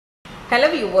Hello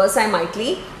viewers, I am Maitli.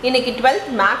 இன்னைக்கு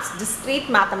 12th Maths Discrete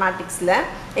Mathematics ல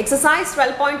exercise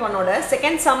 12.1 ஓட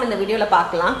second sum இந்த வீடியோல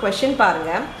பார்க்கலாம். Question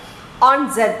பாருங்க. On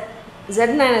Z,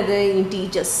 Z னா என்னது?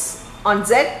 Integers. On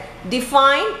Z,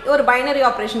 define ஒரு binary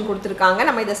operation கொடுத்திருக்காங்க.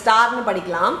 நம்ம இத ஸ்டார்னு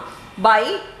படிக்கலாம். By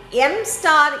m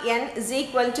star n is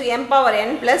equal to m power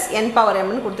n plus n power m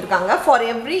னு கொடுத்திருக்காங்க. For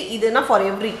every இதுனா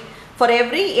for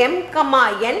every m comma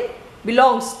n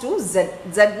belongs to Z.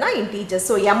 Z na integer.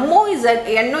 So mo is Z.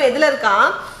 No edhula iruka?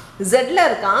 Z la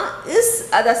iruka is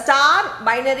the star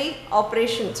binary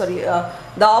operation. Sorry,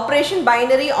 the operation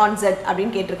binary on Z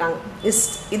அப்படினு கேட்டிருக்காங்க.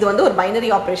 இது வந்து ஒரு binary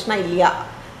operation இல்லையா?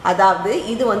 அதாவது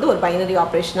இது வந்து ஒரு binary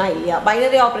operation இல்லையா?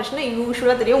 Binary operation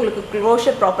யூசுவலா தெரியும் உங்களுக்கு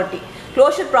closure property.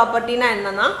 Closure property னா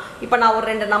என்னன்னா இப்போ நான் ஒரு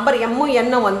ரெண்டு நம்பர் m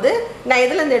n வந்து நான்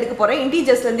எதுல இருந்து எடுக்க போறேன்?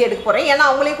 இன்டிஜர்ஸ்ல இருந்து எடுக்க போறேன். ஏனா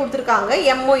அவங்களே கொடுத்திருக்காங்க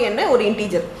m n ஒரு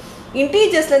இன்டிஜர்.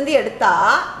 இன்டிஜர்ஸ்ல இருந்து எடுத்தா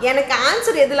எனக்கு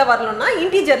ஆன்சர் எதுல வரணும்னா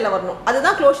இன்டிஜர்ல வரணும்.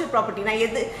 அதுதான் க்ளோஷர் ப்ராப்பர்ட்டி. நான்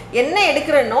எது என்ன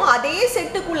எடுக்கிறேனோ அதே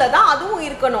செட்டுக்குள்ள தான் அதுவும்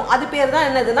இருக்கணும். அது பேர் தான்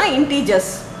என்னதுன்னா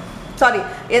இன்டிஜர்ஸ். சாரி,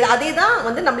 அதே தான்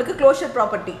வந்து நம்மளுக்கு க்ளோஷர்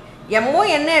ப்ராப்பர்ட்டி. எம்மோ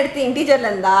என்ன எடுத்து இன்டிஜர்ல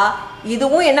இருந்தா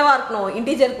இதுவும் என்னவா இருக்கணும்?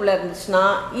 இன்டிஜருக்குள்ள இருந்துச்சுன்னா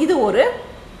இது ஒரு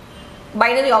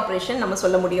பைனரி ஆப்ரேஷன் நம்ம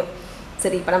சொல்ல முடியும்.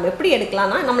 சரி, இப்போ நம்ம எப்படி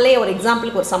எடுக்கலாம்னா நம்மளே ஒரு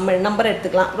எக்ஸாம்பிளுக்கு ஒரு நம்பர்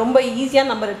எடுத்துக்கலாம். ரொம்ப ஈஸியாக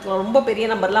நம்பர் எடுத்துக்கலாம். ரொம்ப பெரிய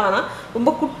நம்பர்லாம் வேணாம், ரொம்ப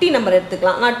குட்டி நம்பர்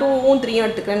எடுத்துக்கலாம். நான் 2ம் 3ம்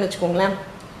எடுத்துக்கிறேன்னு வச்சுக்கோங்களேன்.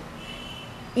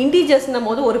 இன்டிஜர்ஸ்னும்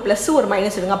போது ஒரு ப்ளஸ் ஒரு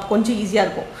மைனஸ் எடுங்க, அப்போ கொஞ்சம் ஈஸியாக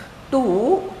இருக்கும். 2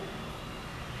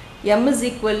 m is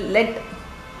equal let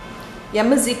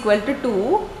m is equal to 2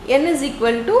 n is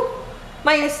equal to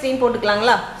 -3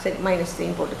 போட்டுக்கலாங்களா? சரி,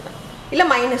 -3 போட்டுக்கலாம், இல்லை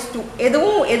 -2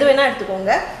 எது வேணால்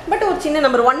எடுத்துக்கோங்க. பட் ஒரு சின்ன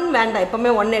நம்பர் 1 வேண்டாம்,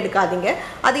 எப்போவுமே 1 எடுக்காதீங்க.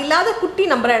 அது இல்லாத குட்டி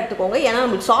நம்பராக எடுத்துக்கோங்க. ஏன்னா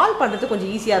நம்மளுக்கு சால்வ் பண்ணுறது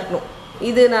கொஞ்சம் ஈஸியாக இருக்கணும்.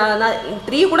 இது நான்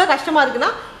 3 கூட கஷ்டமாக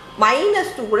இருக்குன்னா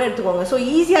 -2 கூட எடுத்துக்கோங்க. ஸோ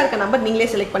ஈஸியாக இருக்க நம்பர்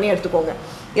நீங்களே செலக்ட் பண்ணி எடுத்துக்கோங்க.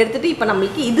 எடுத்துகிட்டு இப்போ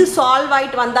நம்மளுக்கு இது சால்வ்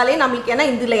ஆகிட்டு வந்தாலே நம்மளுக்கு ஏன்னா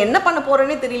இதில் என்ன பண்ண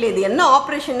போகிறோன்னே தெரியல, இது என்ன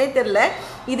ஆப்ரேஷனே தெரியல.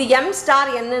 இது m ஸ்டார்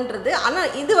என்னன்றது, ஆனால்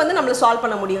இது வந்து நம்மளை சால்வ்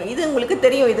பண்ண முடியும். இது உங்களுக்கு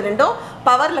தெரியும், இது ரெண்டும்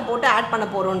பவரில் போட்டு ஆட் பண்ண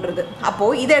போகிறோன்றது.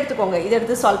 அப்போது இதை எடுத்துக்கோங்க, இதை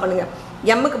எடுத்து சால்வ் பண்ணுங்கள்.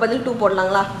 எம்முக்கு பதில் 2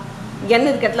 போடலாங்களா? n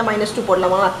இருக்க இடத்துல -2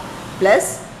 போடலாமா? ப்ளஸ்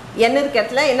n இருக்க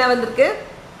இடத்துல என்ன வந்திருக்கு?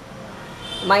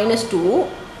 -2,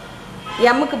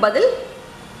 எம்முக்கு பதில்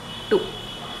 2.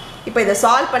 இப்போ இதை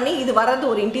சால்வ் பண்ணி இது வர்றது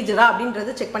ஒரு இன்டிஜரா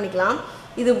அப்படின்றது செக் பண்ணிக்கலாம்.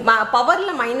 இது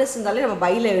பவரில் மைனஸ் இருந்தாலே நம்ம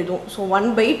பையில் எழுதும். ஸோ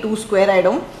 1/2²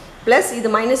 ஆகிடும். ப்ளஸ் இது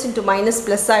மைனஸ் இன்ட்டு மைனஸ்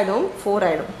ப்ளஸ் ஆகிடும், 4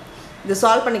 ஆகிடும். இது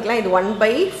சால்வ் பண்ணிக்கலாம். இது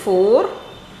 1/4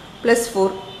 + 4.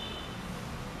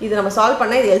 இது நம்ம சால்வ்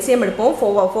பண்ணால் இது எல்சிஎம் எடுப்போம்.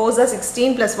 4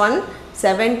 16 + 1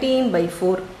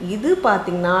 17/4. இது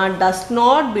பார்த்திங்கன்னா does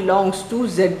not belongs to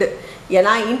Z.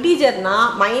 ஏன்னா இன்டிஜர்னால்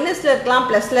மைனஸில் இருக்கலாம்,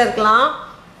 ப்ளஸில் இருக்கலாம்.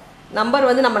 நம்பர்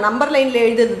வந்து நம்ம நம்பர் லைனில்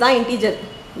எழுதுறது தான் இன்டிஜர்.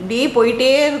 இப்படியே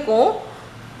போயிட்டே இருக்கும்.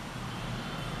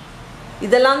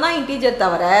 இதெல்லாம் தான் இன்டிஜர்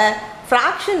தவிர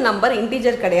ஃப்ராக்ஷன் நம்பர்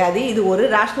இன்டிஜர் கிடையாது. இது ஒரு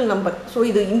ரேஷ்னல் நம்பர். ஸோ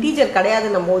இது இன்டிஜர்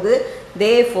கிடையாதுன்னும் போது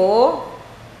therefore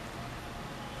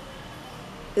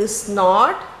is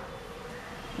not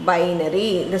binary.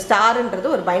 இந்த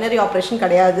ஸ்டார்ன்றது ஒரு பைனரி ஆப்ரேஷன்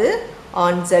கிடையாது.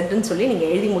 on Z ன்னு சொல்லி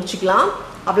நீங்கள் எழுதி முடிச்சுக்கலாம்.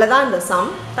 அவ்வளோதான் இந்த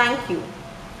சம். தேங்க்யூ.